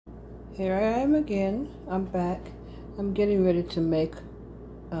Here I am again. I'm back. I'm getting ready to make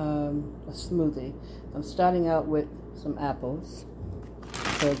a smoothie. I'm starting out with some apples.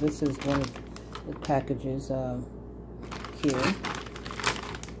 So this is one of the packages here.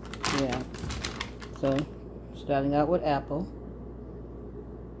 Yeah. So starting out with apple.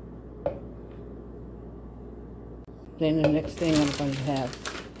 Then the next thing I'm going to have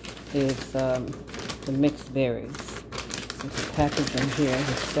is the mixed berries. There's a package in here,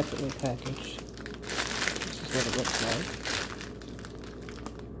 it's separately packaged. This is what it looks like.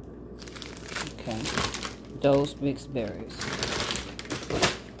 Okay, those mixed berries.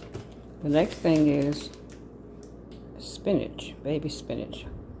 The next thing is spinach, baby spinach.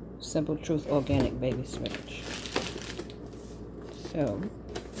 Simple Truth organic baby spinach. So,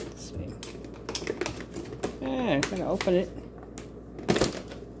 let's see. I'm going to open it.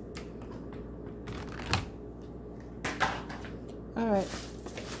 Alright,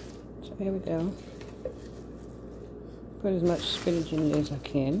 so here we go. Put as much spinach in there as I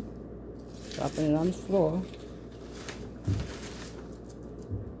can. Dropping it on the floor.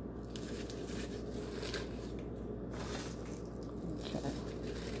 Okay.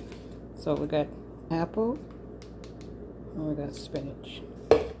 So we got apple and we got spinach.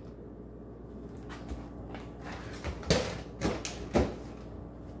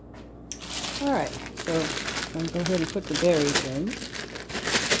 Alright, so I'm going to go ahead and put the berries in.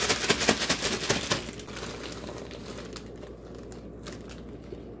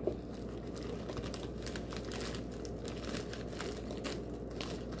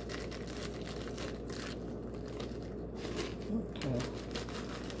 Okay.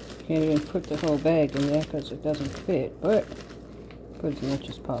 Can't even put the whole bag in there because it doesn't fit, but put as much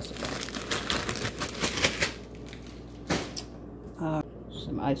as possible.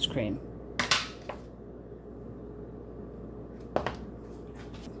 Some ice cream.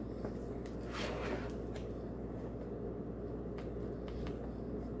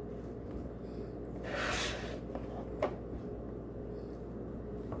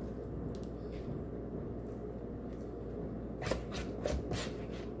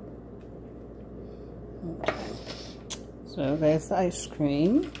 So there's ice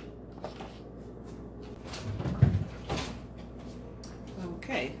cream.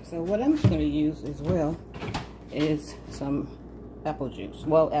 Okay, so what I'm going to use as well is some apple juice.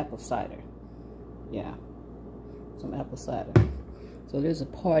 Well, apple cider. Yeah, some apple cider. So there's a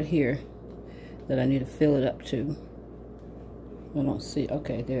part here that I need to fill it up to. I don't see.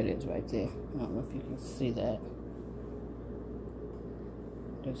 Okay, there it is right there. I don't know if you can see that.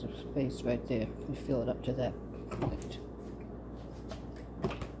 There's a space right there. You fill it up to that point.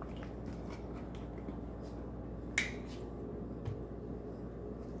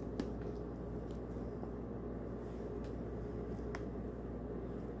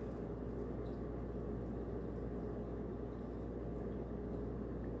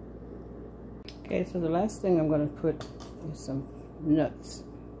 Okay, so the last thing I'm going to put is some nuts,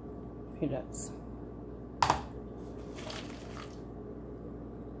 peanuts.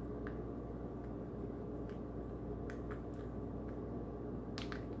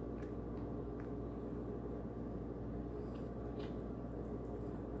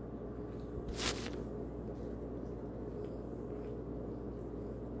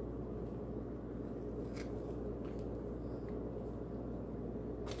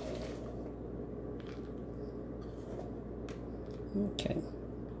 Okay,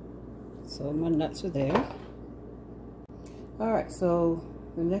 so my nuts are there. Alright, so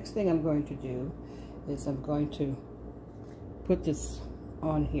the next thing I'm going to do is I'm going to put this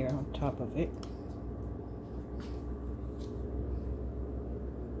on here on top of it.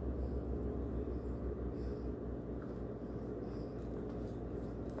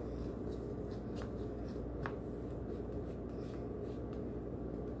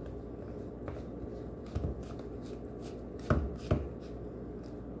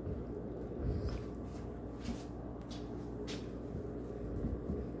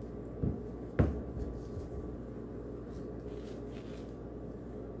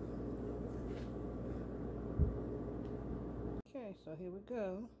 Okay, so here we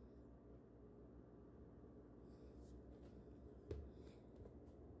go.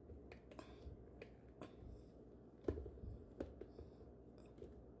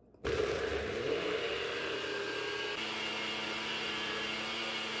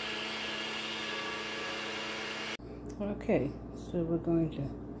 Okay, so we're going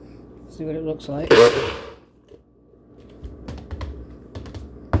to see what it looks like.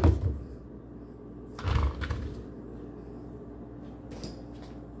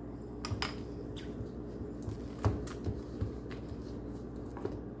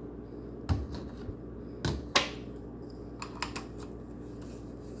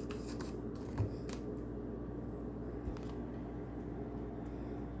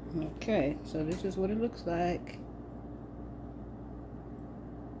 Okay, so this is what it looks like.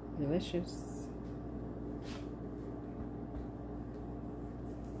 Delicious.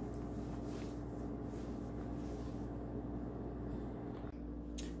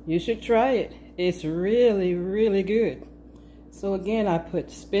 You should try it. It's really, really good. So again, I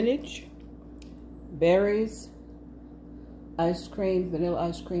put spinach, berries, ice cream, vanilla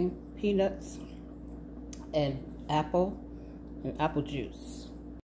ice cream, peanuts, and apple juice.